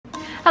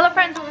Hello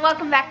friends,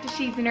 welcome back to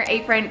She's in Her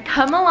Apron.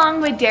 Come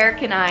along with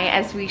Derek and I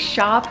as we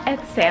shop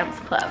at Sam's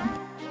Club.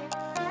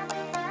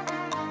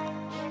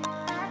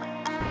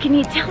 Can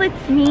you tell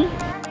it's me?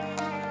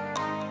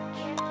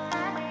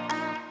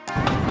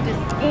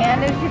 Just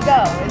scan as you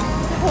go. It's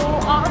so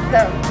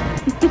awesome.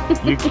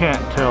 You can't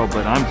tell,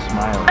 but I'm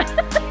smiling.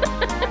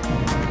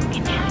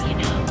 And now you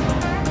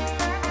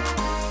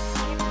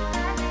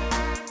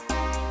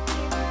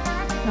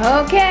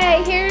know.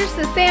 Okay, here's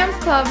the Sam's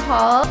Club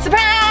haul.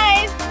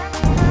 Surprise!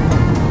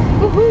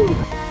 Woohoo!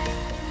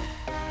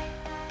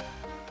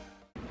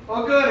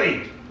 Oh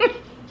goody!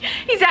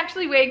 He's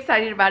actually way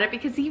excited about it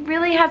because he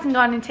really hasn't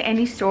gone into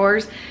any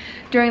stores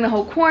during the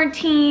whole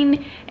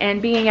quarantine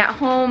and being at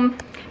home.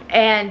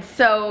 And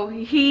so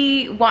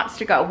he wants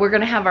to go. We're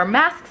gonna have our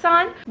masks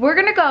on. We're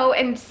gonna go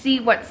and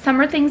see what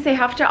summer things they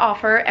have to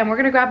offer, and we're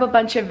gonna grab a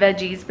bunch of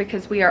veggies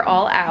because we are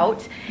all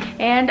out.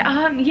 And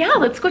yeah,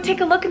 let's go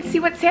take a look and see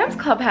what Sam's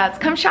Club has.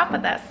 Come shop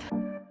with us.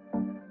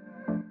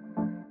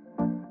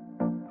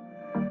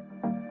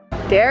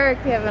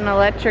 Derek, they have an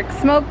electric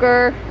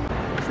smoker.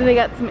 So they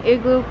got some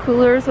Igloo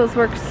coolers. Those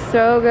work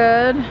so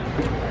good.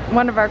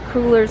 One of our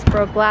coolers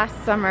broke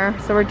last summer,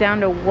 so we're down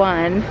to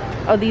one.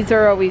 Oh, these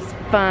are always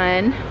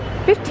fun.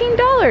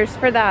 $15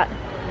 for that.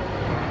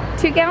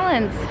 2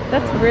 gallons.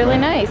 That's really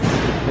nice.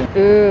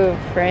 Ooh,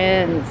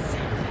 friends.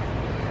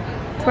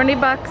 20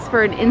 bucks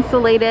for an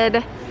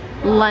insulated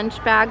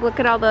lunch bag. Look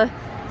at all the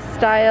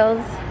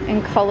styles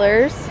and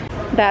colors.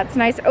 That's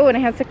nice. Oh, and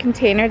it has a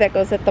container that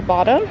goes at the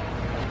bottom.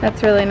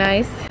 That's really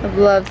nice. I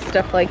love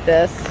stuff like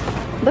this.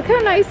 Look how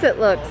nice it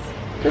looks.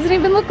 Doesn't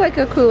even look like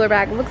a cooler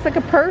bag. It looks like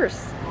a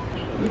purse.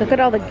 Look at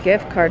all the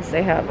gift cards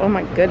they have. Oh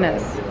my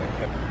goodness.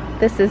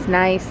 This is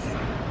nice.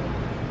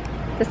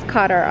 This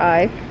caught our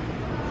eye.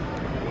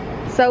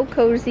 So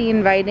cozy,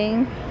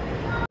 inviting.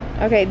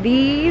 Okay,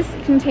 these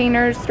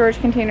containers, storage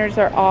containers,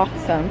 are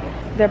awesome.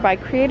 They're by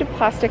Creative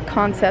Plastic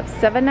Concepts,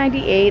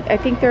 $7.98. I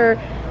think they're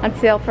on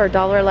sale for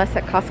 $1 less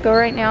at Costco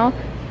right now.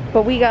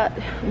 But we got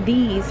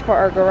these for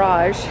our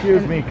garage.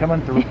 Excuse me,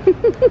 coming through.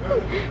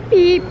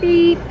 Beep,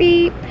 beep,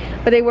 beep.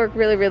 But they work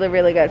really, really,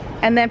 really good.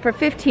 And then for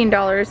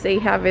 $15, they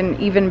have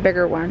an even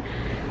bigger one.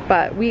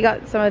 But we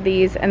got some of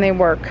these and they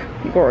work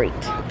great.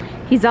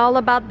 He's all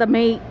about the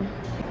meat.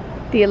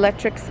 The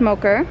electric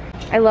smoker.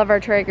 I love our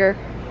Traeger.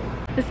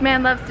 This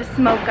man loves to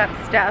smoke up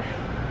stuff.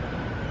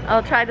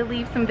 I'll try to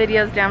leave some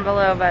videos down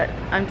below, but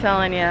I'm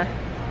telling you,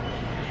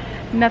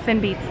 nothing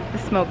beats the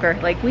smoker.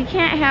 Like, we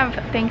can't have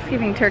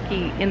Thanksgiving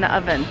turkey in the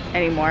oven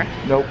anymore.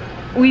 Nope.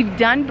 We've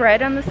done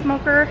bread on the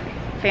smoker.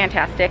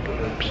 Fantastic.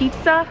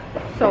 Pizza,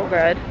 so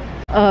good.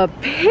 A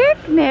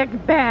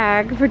picnic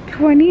bag for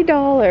 $20.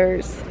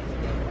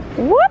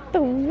 What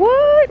the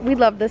what? We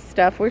love this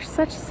stuff. We're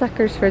such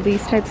suckers for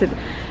these types of...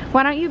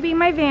 Why don't you be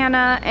my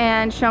Vanna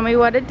and show me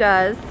what it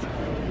does?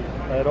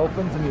 It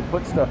opens and you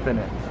put stuff in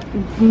it.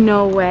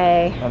 No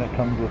way. And it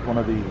comes with one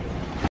of these.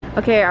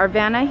 Okay, our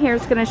Vanna here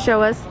is going to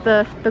show us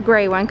the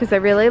gray one because I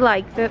really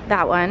like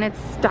that one. It's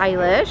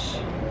stylish.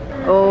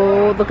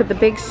 Oh, look at the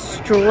big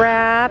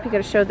strap. You got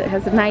to show that it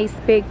has a nice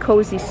big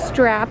cozy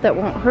strap that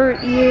won't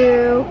hurt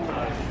you.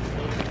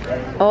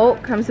 Oh,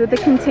 it comes with a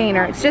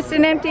container. It's just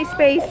an empty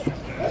space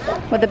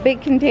with a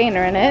big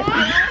container in it.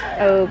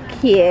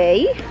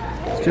 Okay.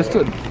 It's just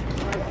a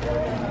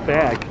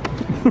bag.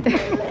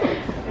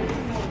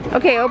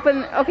 Okay,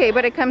 open. Okay,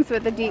 but it comes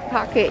with a deep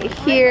pocket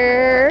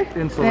here.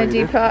 Insulated. And a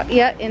deep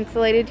yeah,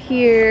 insulated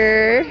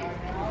here.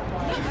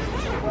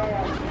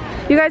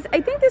 You guys,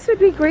 I think this would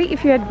be great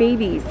if you had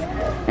babies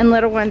and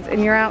little ones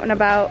and you're out and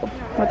about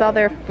with all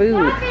their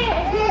food.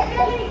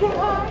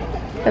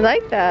 I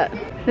like that.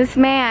 This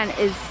man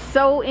is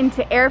so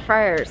into air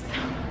fryers.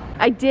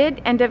 I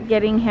did end up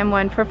getting him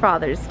one for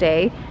Father's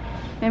Day,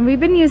 and we've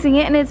been using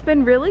it and it's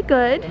been really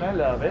good. And I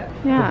love it.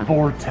 Yeah. The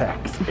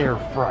Vortex air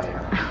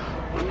fryer.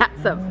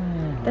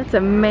 That's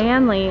a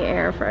manly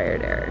air fryer,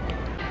 Derek.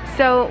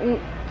 So,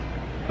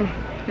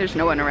 there's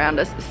no one around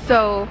us.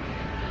 So,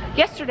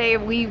 yesterday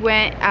we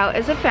went out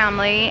as a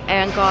family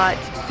and got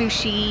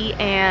sushi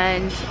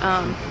and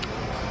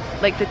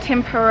like the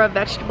tempura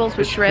vegetables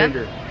with shrimp.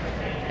 Bigger.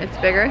 It's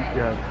bigger?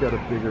 Yeah, it's got a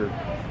bigger...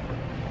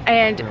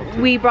 And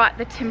we brought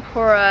the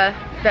tempura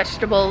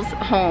vegetables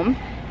home,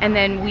 and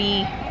then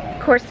we,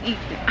 of course,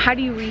 how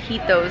do you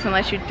reheat those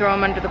unless you throw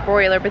them under the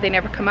broiler, but they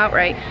never come out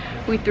right.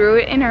 We threw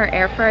it in our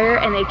air fryer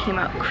and they came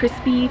out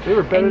crispy They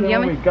were better and than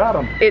yummy. when we got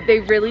them. They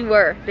really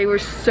were. They were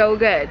so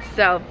good.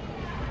 So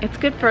it's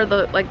good for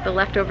the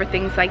leftover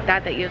things like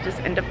that you'll just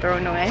end up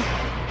throwing away.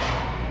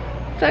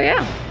 So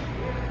yeah,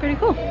 pretty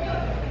cool.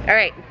 All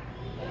right,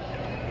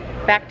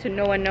 back to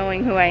no one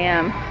knowing who I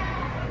am.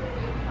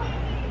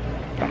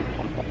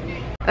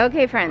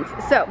 Okay friends,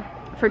 so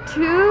for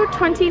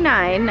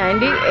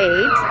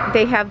 $229.98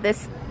 they have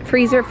this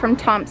freezer from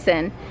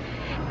Thompson,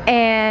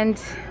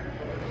 and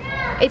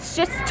it's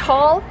just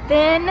tall,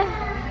 thin.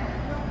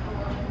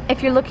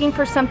 If you're looking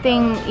for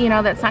something, you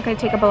know, that's not going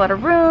to take up a lot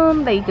of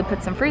room, that you could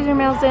put some freezer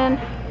meals in.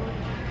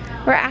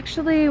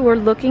 We're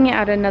looking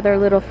at another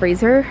little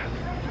freezer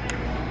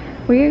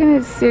We're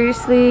gonna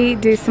seriously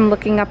do some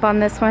looking up on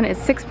this one. It's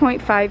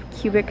 6.5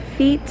 cubic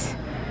feet.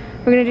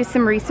 We're gonna do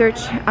some research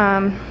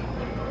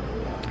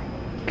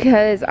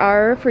because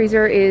our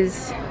freezer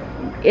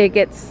it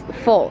gets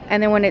full,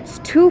 and then when it's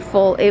too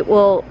full, it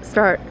will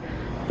start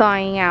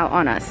thawing out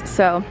on us.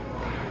 So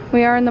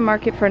we are in the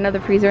market for another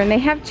freezer, and they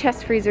have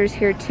chest freezers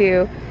here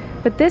too.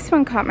 But this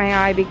one caught my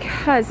eye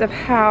because of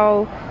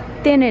how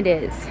thin it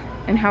is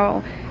and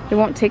how it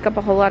won't take up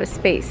a whole lot of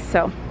space.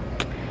 So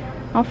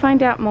I'll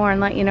find out more and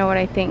let you know what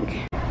I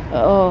think.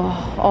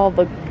 Oh, all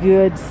the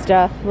good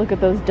stuff. Look at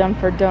those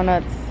Dunford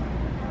donuts.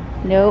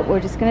 No, we're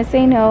just gonna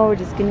say no. We're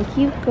just gonna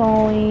keep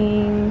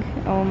going.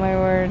 Oh my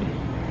word.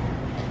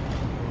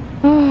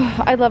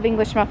 Oh, I love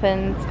English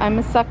muffins. I'm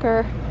a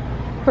sucker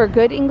for a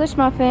good English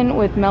muffin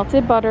with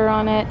melted butter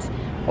on it,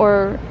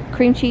 or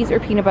cream cheese or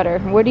peanut butter.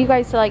 What do you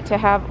guys like to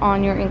have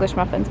on your English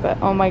muffins? But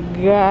oh my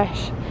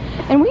gosh.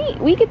 And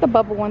we get the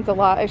bubble ones a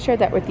lot. I've shared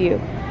that with you.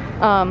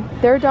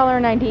 They're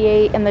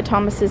 $1.98 and the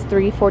Thomas is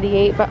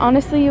 $3.48. But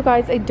honestly, you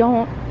guys,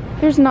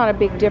 there's not a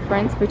big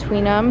difference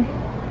between them.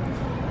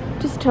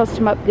 Just toast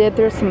them up good.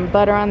 There's some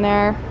butter on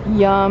there.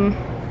 Yum.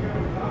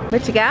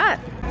 What you got?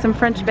 Some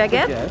French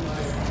baguette?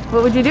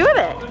 What would you do with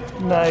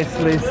it?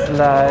 Nicely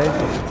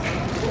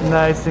sliced.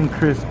 Nice and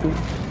crispy.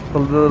 A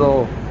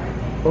little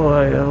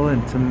oil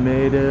and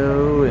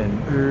tomato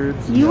and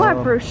herbs. You are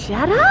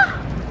bruschetta?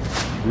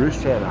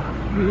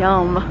 Bruschetta.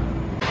 Yum.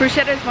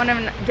 Bruschetta is one of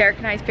Derek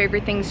and I's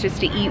favorite things just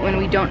to eat when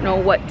we don't know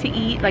what to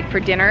eat. Like for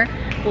dinner,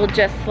 we'll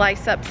just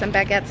slice up some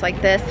baguettes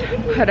like this,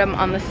 put them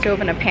on the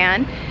stove in a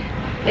pan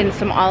in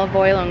some olive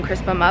oil and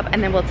crisp them up,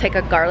 and then we'll take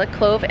a garlic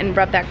clove and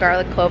rub that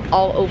garlic clove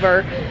all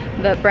over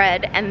the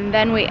bread, and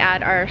then we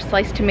add our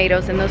sliced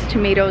tomatoes, and those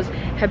tomatoes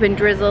have been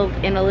drizzled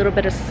in a little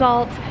bit of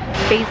salt,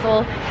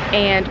 basil,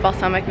 and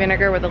balsamic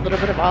vinegar with a little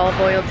bit of olive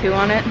oil too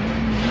on it.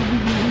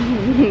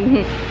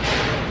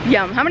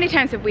 Yum. How many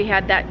times have we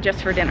had that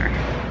just for dinner?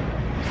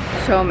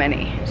 So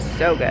many.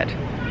 So good.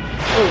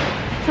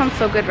 Oh, it sounds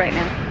so good right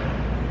now.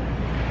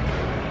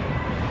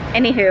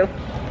 Anywho.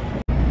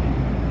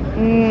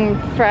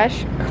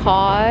 Fresh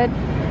cod.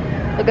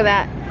 Look at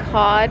that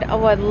cod.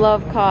 Oh, I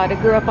love cod. I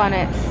grew up on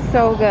it.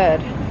 So good.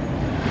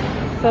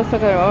 So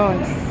good. Oh,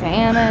 and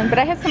salmon. But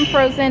I have some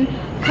frozen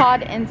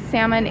cod and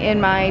salmon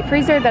in my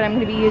freezer that I'm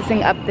going to be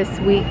using up this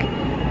week.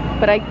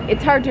 But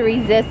it's hard to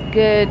resist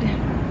good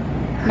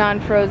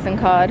non-frozen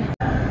cod.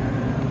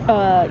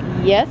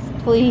 Yes,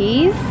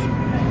 please.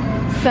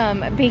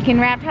 Some bacon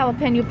wrapped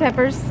jalapeno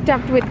peppers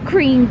stuffed with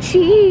cream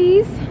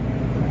cheese.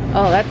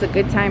 Oh, that's a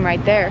good time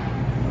right there.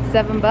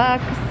 $7.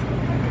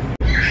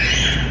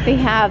 They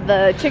have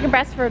the chicken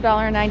breast for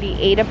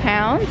 $1.98 a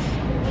pound.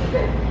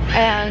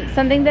 And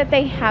something that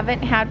they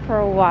haven't had for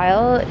a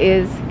while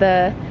is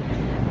the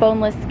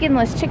boneless,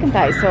 skinless chicken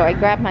thighs. So I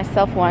grabbed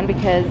myself one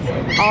because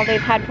all they've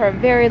had for a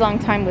very long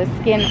time was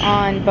skin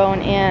on,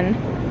 bone in.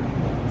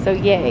 So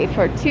yay,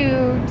 for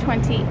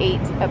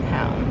 $2.28 a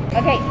pound.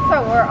 Okay,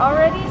 so we're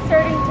already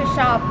starting to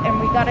shop, and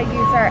we gotta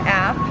use our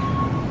app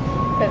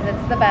because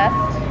it's the best.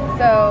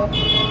 So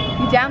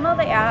you download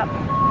the app.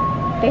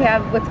 They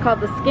have what's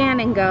called the Scan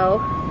and Go.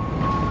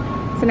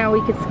 So now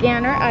we could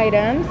scan our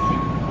items.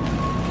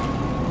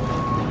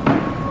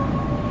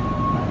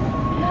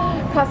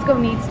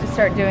 Costco needs to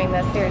start doing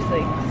this,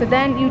 seriously. So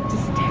then you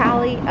just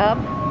tally up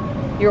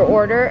your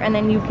order, and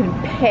then you can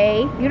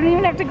pay. You don't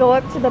even have to go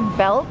up to the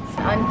belt,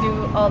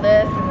 undo all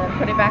this, and then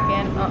put it back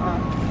in.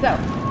 So,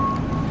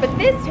 but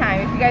this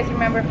time, if you guys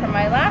remember from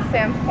my last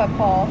Sam's Club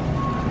haul,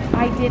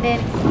 I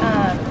didn't,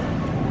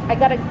 I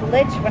got a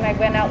glitch when I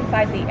went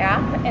outside the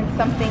app, and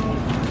some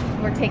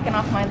things were taken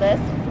off my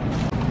list.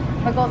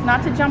 My goal is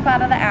not to jump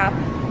out of the app,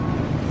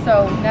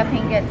 so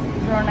nothing gets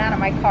thrown out of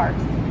my cart.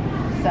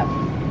 So.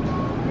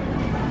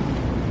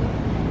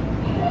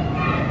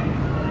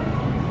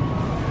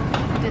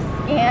 Just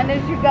scan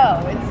as you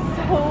go. It's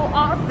so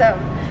awesome.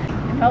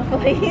 And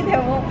hopefully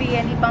there won't be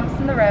any bumps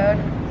in the road.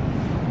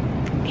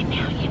 And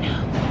now you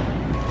know.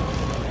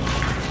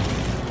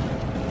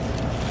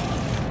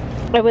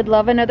 I would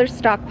love another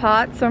stock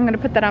pot, so I'm going to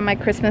put that on my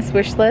Christmas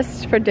wish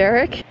list for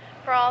Derek.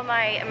 For all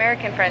my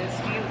American friends,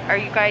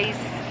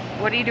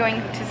 what are you doing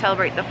to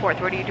celebrate the 4th?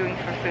 What are you doing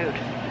for food?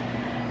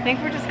 I think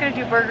we're just going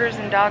to do burgers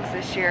and dogs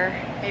this year.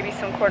 Maybe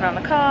some corn on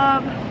the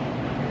cob.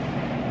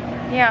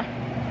 Yeah.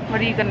 What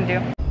are you going to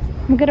do?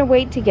 I'm going to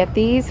wait to get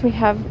these. We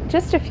have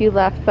just a few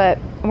left, but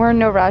we're in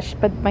no rush.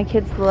 But my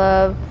kids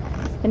love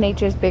the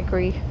Nature's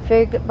Bakery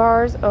fig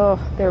bars. Oh,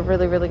 they're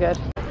really, really good.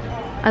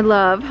 I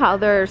love how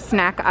their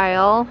snack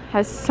aisle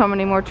has so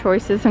many more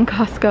choices than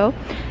Costco.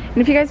 And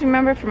if you guys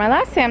remember from my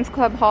last Sam's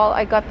Club haul,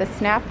 I got the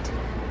Snapped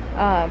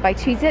by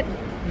Cheez-It.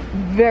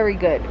 Very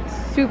good.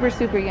 Super,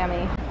 super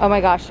yummy. Oh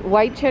my gosh,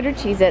 white cheddar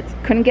Cheez-Its.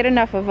 Couldn't get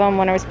enough of them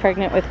when I was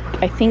pregnant with,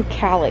 I think,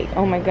 Callie.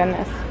 Oh my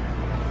goodness.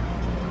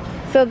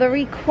 So the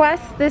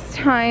request this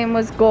time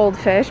was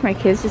goldfish. My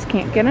kids just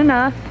can't get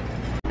enough.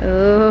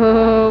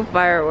 Oh,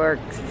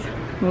 fireworks.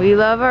 We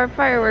love our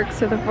fireworks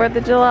for the 4th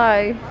of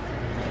July.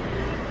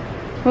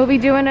 We'll be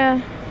doing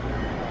a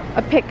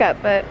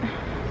pickup, but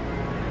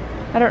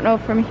I don't know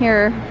from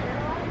here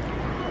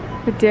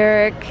But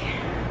Derek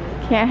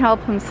can't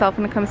help himself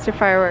when it comes to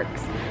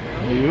fireworks.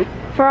 Yep.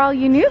 For all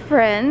you new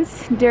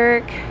friends,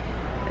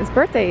 Derek's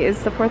birthday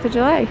is the 4th of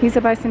July. He's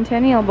a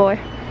bicentennial boy.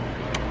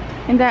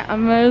 Isn't that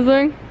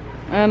amazing?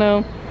 I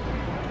know.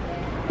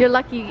 You're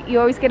lucky. You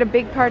always get a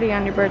big party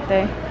on your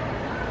birthday.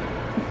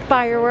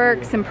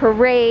 Fireworks and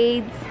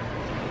parades.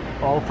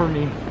 All for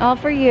me. All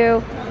for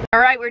you. All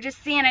right, we're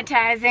just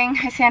sanitizing.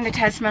 I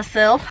sanitized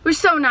myself. It was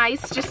so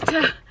nice just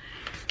to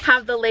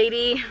have the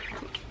lady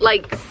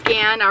like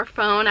scan our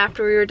phone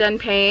after we were done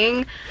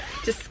paying.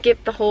 Just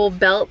skip the whole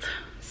belt.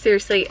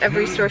 Seriously,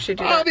 every store should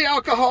do that. Oh, the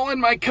alcohol in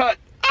my cut.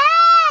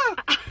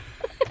 Ah!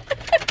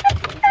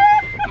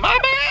 My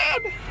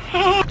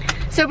bad.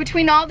 So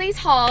between all these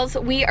hauls,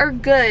 we are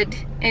good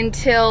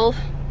until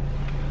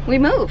we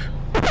move.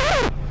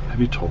 Have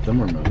you told them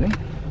we're moving?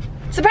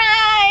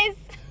 Surprise!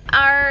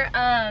 Our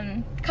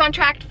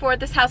contract for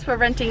this house we're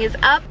renting is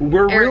up.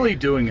 We're really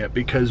doing it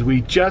because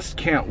we just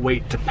can't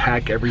wait to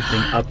pack everything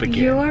up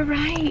again. You are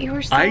right. You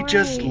were so I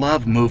just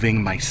love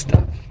moving my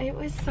stuff. It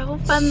was so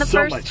fun the So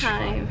first much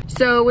time. fun.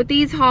 So with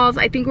these hauls,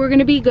 I think we're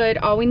gonna be good.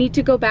 All we need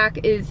to go back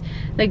is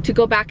like to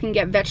go back and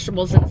get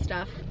vegetables and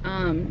stuff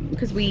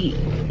because we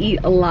eat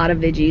a lot of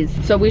veggies.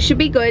 So we should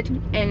be good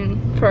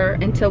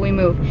until we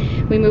move.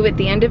 We move at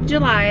the end of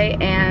July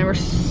and we're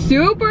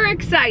super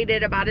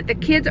excited about it. The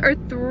kids are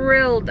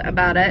thrilled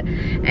about it.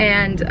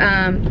 And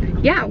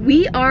yeah,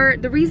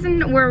 the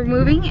reason we're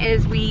moving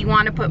is we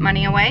want to put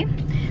money away.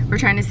 We're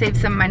trying to save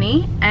some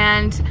money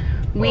and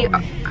we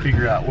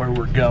figure out where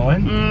we're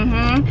going.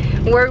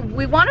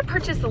 We want to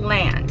purchase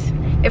land.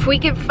 If we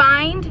can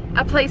find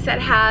a place that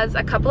has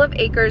a couple of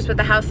acres with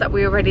a house that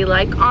we already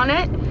like on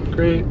it,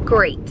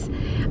 great.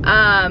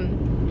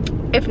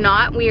 If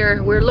not,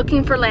 we're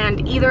looking for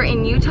land either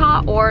in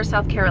Utah or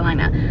South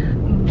Carolina.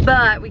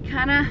 But we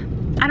kind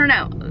of, I don't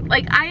know.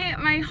 Like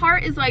my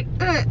heart is like,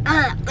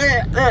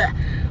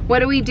 what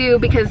do we do?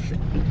 Because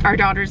our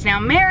daughter's now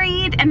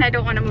married and I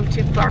don't want to move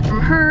too far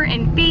from her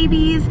and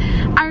babies.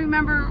 I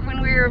remember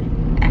when we were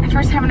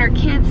first having our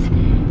kids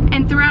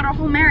and throughout our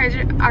whole marriage,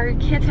 our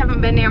kids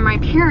haven't been near my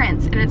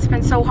parents and it's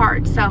been so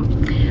hard. So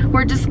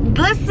we're just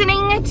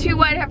listening to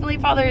what Heavenly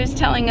Father is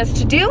telling us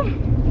to do.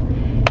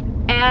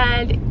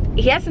 And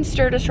he hasn't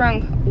stirred us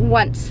wrong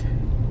once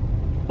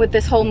with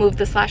this whole move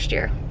this last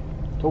year.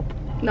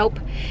 Nope.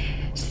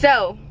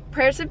 So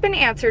prayers have been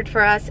answered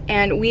for us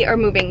and we are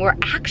moving. We're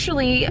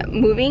actually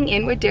moving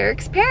in with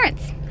Derek's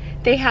parents.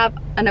 They have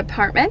an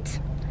apartment,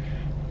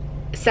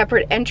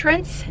 separate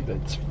entrance.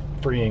 That's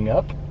freeing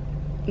up.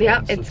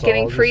 Yeah, it's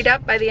getting freed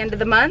up by the end of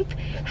the month.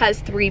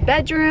 Has 3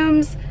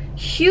 bedrooms,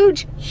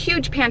 huge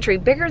pantry,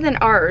 bigger than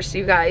ours,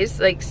 you guys.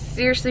 Like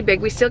seriously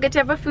big. We still get to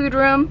have a food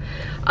room.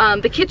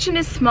 The kitchen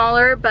is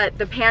smaller, but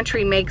the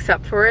pantry makes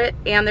up for it.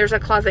 And there's a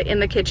closet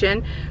in the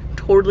kitchen,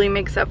 totally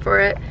makes up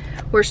for it.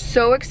 We're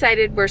so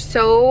excited. We're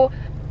so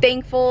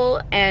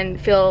thankful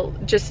and feel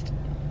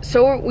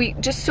we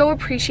just so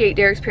appreciate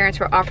Derek's parents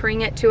for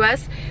offering it to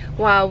us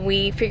while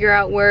we figure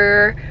out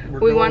where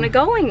we want to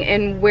go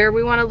and where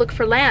we want to look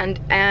for land.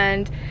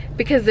 And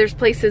because there's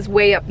places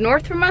way up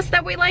north from us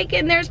that we like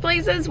and there's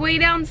places way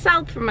down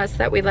south from us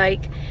that we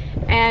like.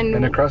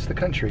 And across the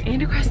country.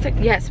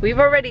 Yes, we've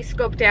already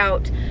scoped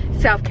out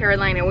South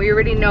Carolina. We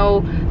already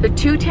know the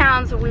 2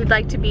 towns that we'd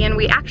like to be in.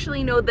 We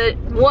actually know the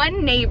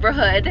 1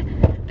 neighborhood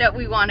that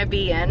we want to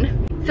be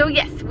in. So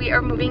yes, we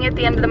are moving at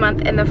the end of the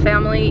month and the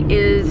family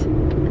is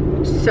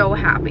so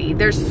happy.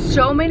 There's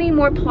so many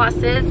more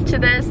pluses to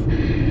this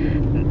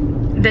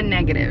than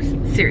negatives,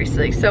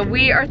 seriously. So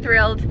we are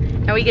thrilled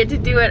and we get to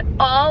do it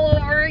all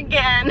over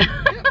again.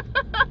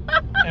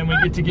 And we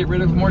get to get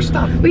rid of more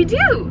stuff. We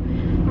do.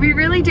 We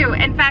really do.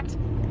 In fact,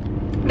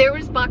 there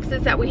was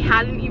boxes that we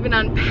hadn't even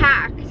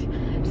unpacked.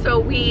 So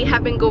we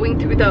have been going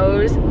through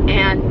those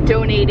and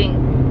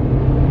donating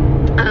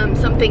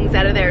some things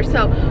out of there.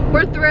 So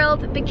we're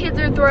thrilled. The kids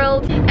are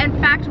thrilled. In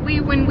fact,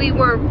 when we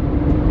were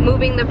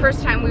moving the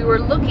first time, we were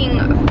looking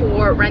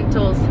for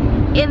rentals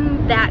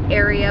in that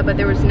area, but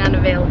there was none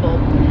available.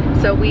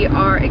 So we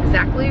are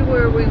exactly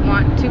where we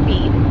want to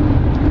be.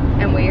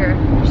 And we are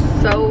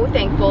so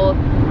thankful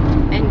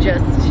and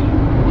just,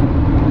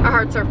 our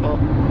hearts are full.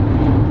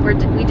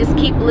 We just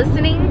keep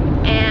listening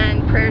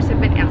and prayers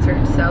have been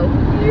answered. So,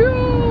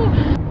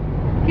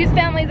 yeah. Hughes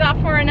family's off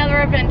for another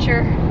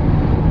adventure.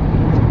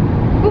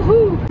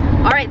 Woohoo!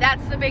 All right,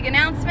 that's the big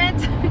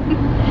announcement.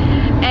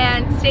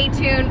 And stay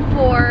tuned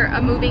for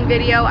a moving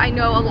video. I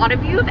know a lot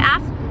of you have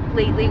asked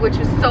lately, which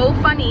is so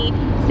funny,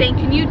 saying,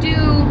 can you do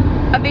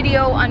a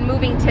video on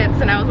moving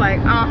tips? And I was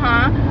like,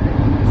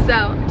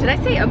 So, did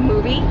I say a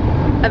movie?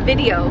 A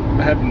video.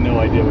 I have no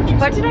idea what you said.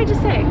 What did I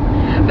just say?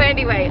 But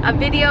anyway, a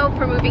video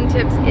for moving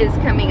tips is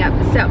coming up.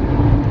 So,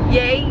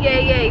 yay,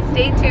 yay, yay.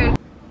 Stay tuned.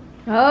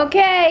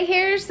 Okay,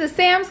 here's the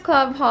Sam's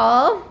Club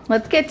haul.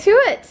 Let's get to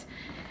it.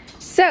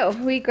 So,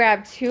 we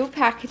grabbed 2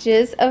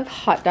 packages of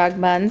hot dog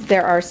buns.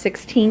 There are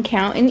 16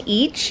 count in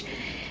each.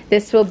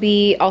 This will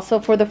be also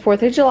for the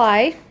 4th of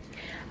July.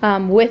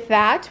 With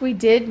that, we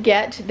did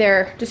get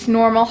their just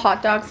normal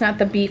hot dogs, not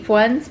the beef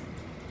ones.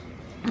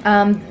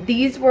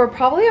 These were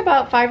probably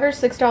about $5 or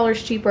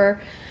 $6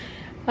 cheaper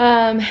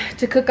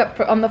to cook up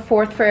on the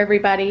 4th for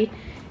everybody.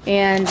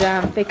 And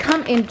they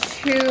come in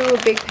 2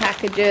 big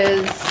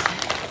packages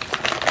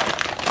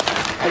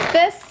like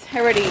this. I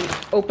already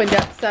opened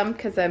up some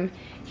because I'm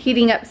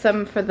heating up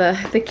some for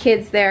the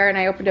kids there, and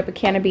I opened up a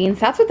can of beans.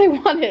 That's what they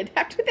wanted.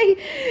 After they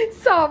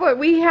saw what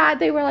we had,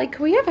 they were like,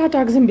 can we have hot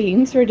dogs and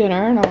beans for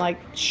dinner? And I'm like,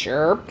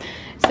 sure.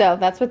 So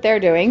that's what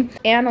they're doing.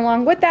 And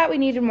along with that, we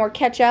needed more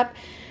ketchup.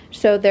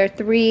 So they're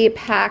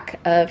 3-pack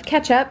of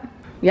ketchup.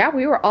 Yeah,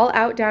 we were all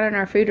out down in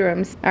our food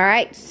rooms. All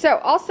right, so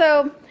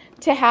also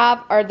to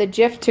have are the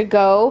Jif to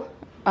go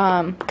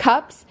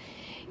cups.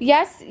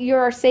 Yes, you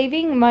are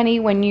saving money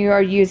when you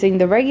are using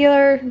the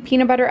regular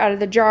peanut butter out of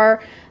the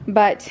jar,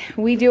 but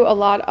we do a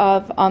lot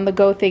of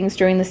on-the-go things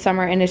during the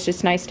summer, and it's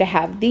just nice to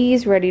have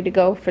these ready to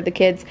go for the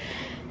kids.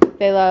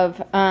 They love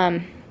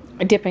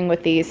dipping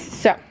with these.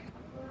 So,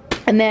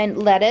 and then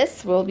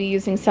lettuce, we'll be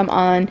using some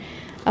on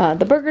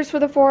the burgers for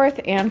the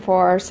 4th and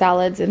for our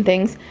salads and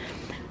things.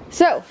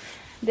 So,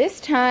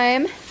 this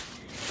time,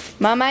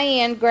 Mama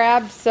Ann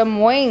grabbed some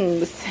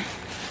wings.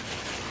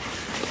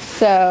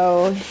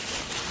 So,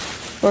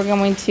 we're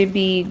going to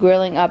be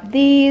grilling up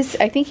these.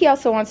 I think he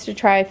also wants to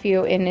try a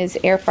few in his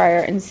air fryer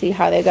and see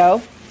how they go.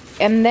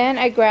 And then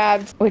I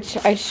grabbed, which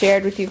I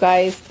shared with you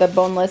guys, the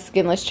boneless,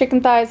 skinless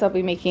chicken thighs. I'll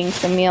be making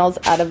some meals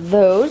out of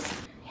those.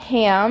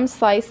 Ham,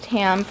 sliced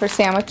ham for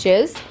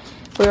sandwiches.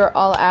 We were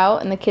all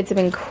out and the kids have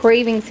been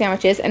craving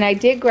sandwiches. And I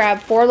did grab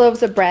 4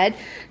 loaves of bread.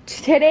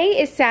 Today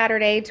is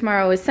Saturday,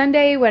 tomorrow is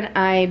Sunday when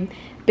I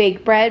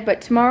bake bread.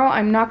 But tomorrow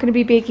I'm not gonna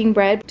be baking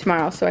bread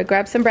tomorrow. So I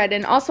grabbed some bread,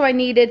 and also I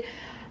needed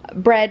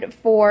bread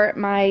for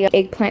my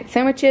eggplant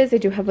sandwiches. I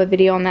do have a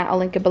video on that, I'll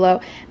link it below,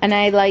 and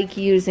I like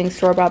using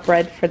store-bought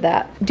bread for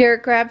that.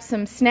 Derek grabbed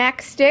some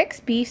snack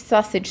sticks, beef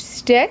sausage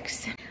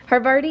sticks,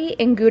 Havarti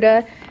and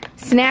Gouda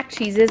snack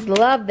cheeses,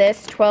 love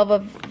this, 12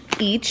 of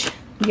each,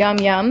 yum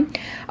yum.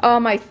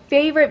 My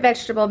favorite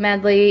vegetable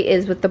medley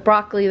is with the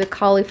broccoli, the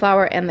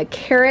cauliflower, and the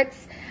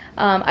carrots.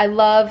 I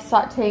love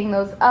sauteing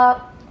those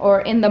up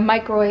or in the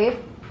microwave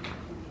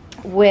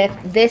with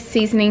this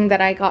seasoning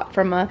that I got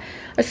from a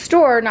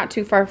store not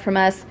too far from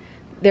us,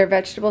 their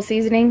vegetable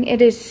seasoning.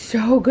 It is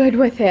so good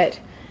with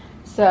it.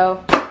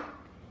 So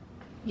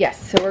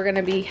yes, so we're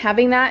gonna be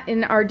having that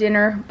in our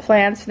dinner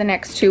plans for the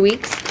next 2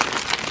 weeks.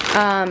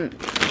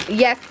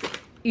 Yes,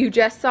 you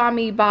just saw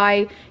me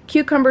buy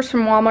cucumbers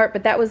from Walmart,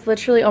 but that was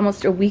literally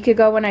almost a week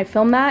ago when I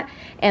filmed that,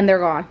 and they're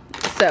gone.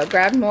 So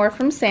grabbed more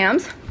from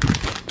Sam's.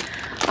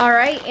 All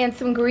right, and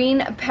some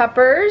green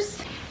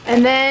peppers.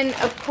 And then,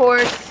 of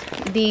course,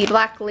 the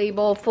Black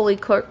Label fully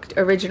cooked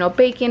original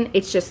bacon.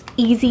 It's just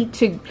easy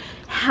to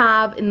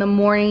have in the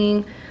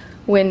morning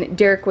when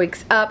Derek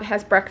wakes up,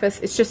 has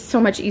breakfast. It's just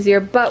so much easier.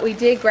 But we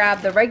did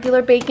grab the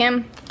regular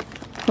bacon.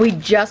 We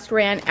just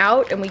ran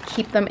out and we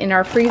keep them in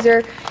our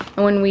freezer.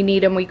 And when we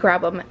need them, we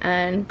grab them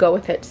and go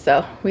with it.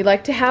 So we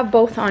like to have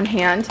both on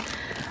hand.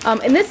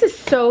 And this is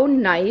so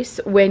nice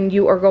when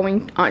you are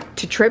going on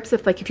to trips.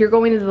 If you're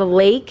going to the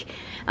lake,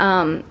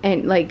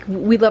 and like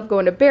we love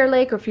going to Bear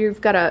Lake, or if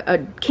you've got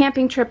a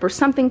camping trip or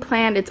something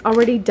planned, it's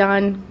already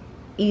done.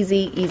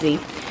 Easy.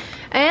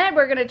 And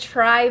we're gonna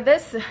try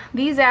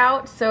these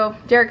out. So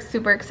Derek's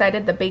super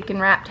excited. The bacon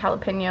wrapped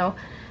jalapeno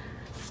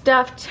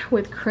stuffed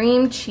with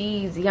cream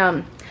cheese,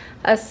 yum.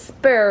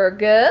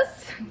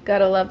 Asparagus,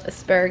 gotta love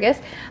asparagus.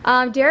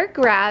 Derek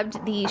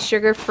grabbed the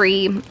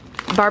sugar-free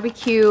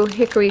barbecue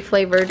hickory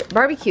flavored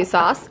barbecue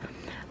sauce.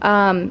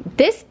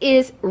 This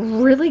is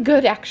really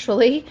good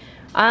actually.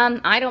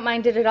 I don't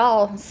mind it at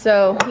all.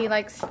 So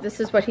this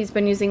is what he's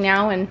been using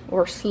now, and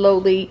we're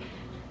slowly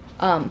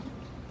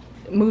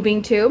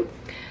moving to.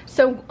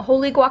 So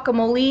holy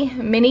guacamole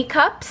mini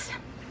cups.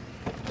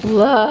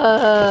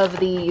 Love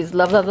these,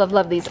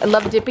 love these. I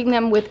love dipping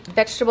them with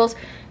vegetables,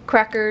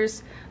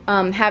 crackers,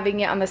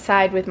 having it on the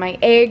side with my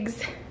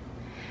eggs.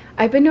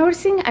 I've been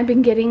noticing I've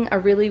been getting a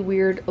really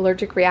weird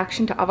allergic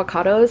reaction to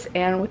avocados,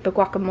 and with the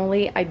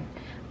guacamole I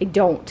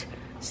don't.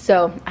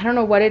 So I don't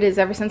know what it is.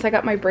 Ever since I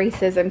got my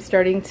braces, I'm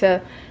starting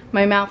to,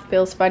 my mouth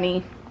feels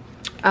funny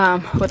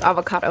with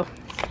avocado.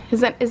 Has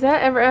that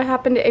ever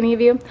happened to any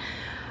of you?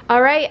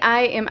 All right,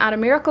 I am out of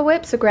Miracle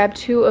Whip, so grab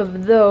 2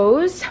 of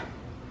those.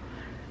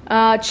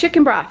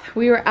 Chicken broth.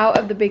 We were out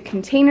of the big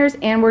containers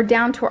and we're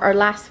down to our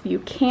last few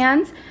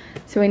cans,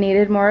 so we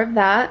needed more of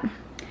that.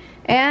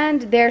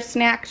 And their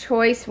snack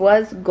choice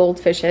was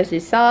goldfish, as you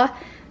saw,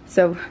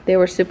 so they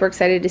were super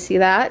excited to see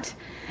that.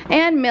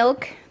 And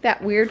milk,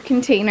 that weird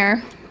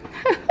container.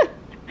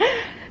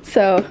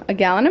 So a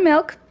gallon of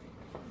milk.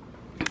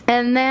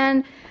 And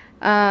then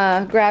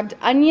grabbed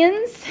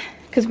onions,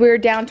 because we were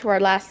down to our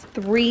last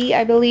 3,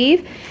 I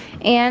believe,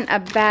 and a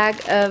bag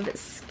of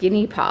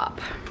Skinny Pop.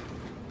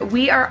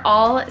 We are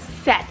all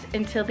set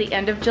until the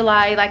end of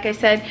July. Like I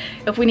said,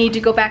 if we need to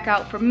go back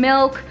out for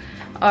milk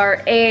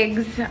or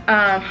eggs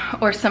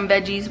or some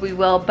veggies, we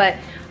will, but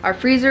our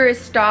freezer is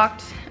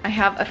stocked. I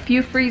have a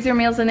few freezer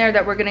meals in there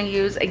that we're gonna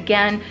use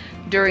again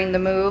during the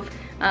move.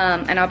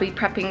 and I'll be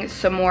prepping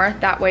some more.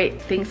 That way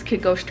things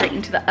could go straight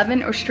into the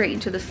oven or straight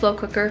into the slow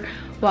cooker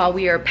while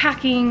we are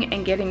packing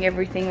and getting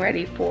everything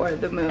ready for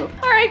the move.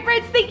 All right,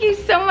 friends, thank you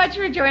so much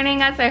for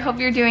joining us. I hope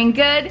you're doing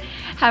good.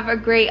 Have a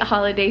great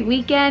holiday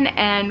weekend,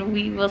 and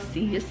we will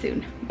see you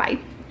soon. Bye.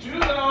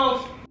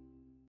 Toodles!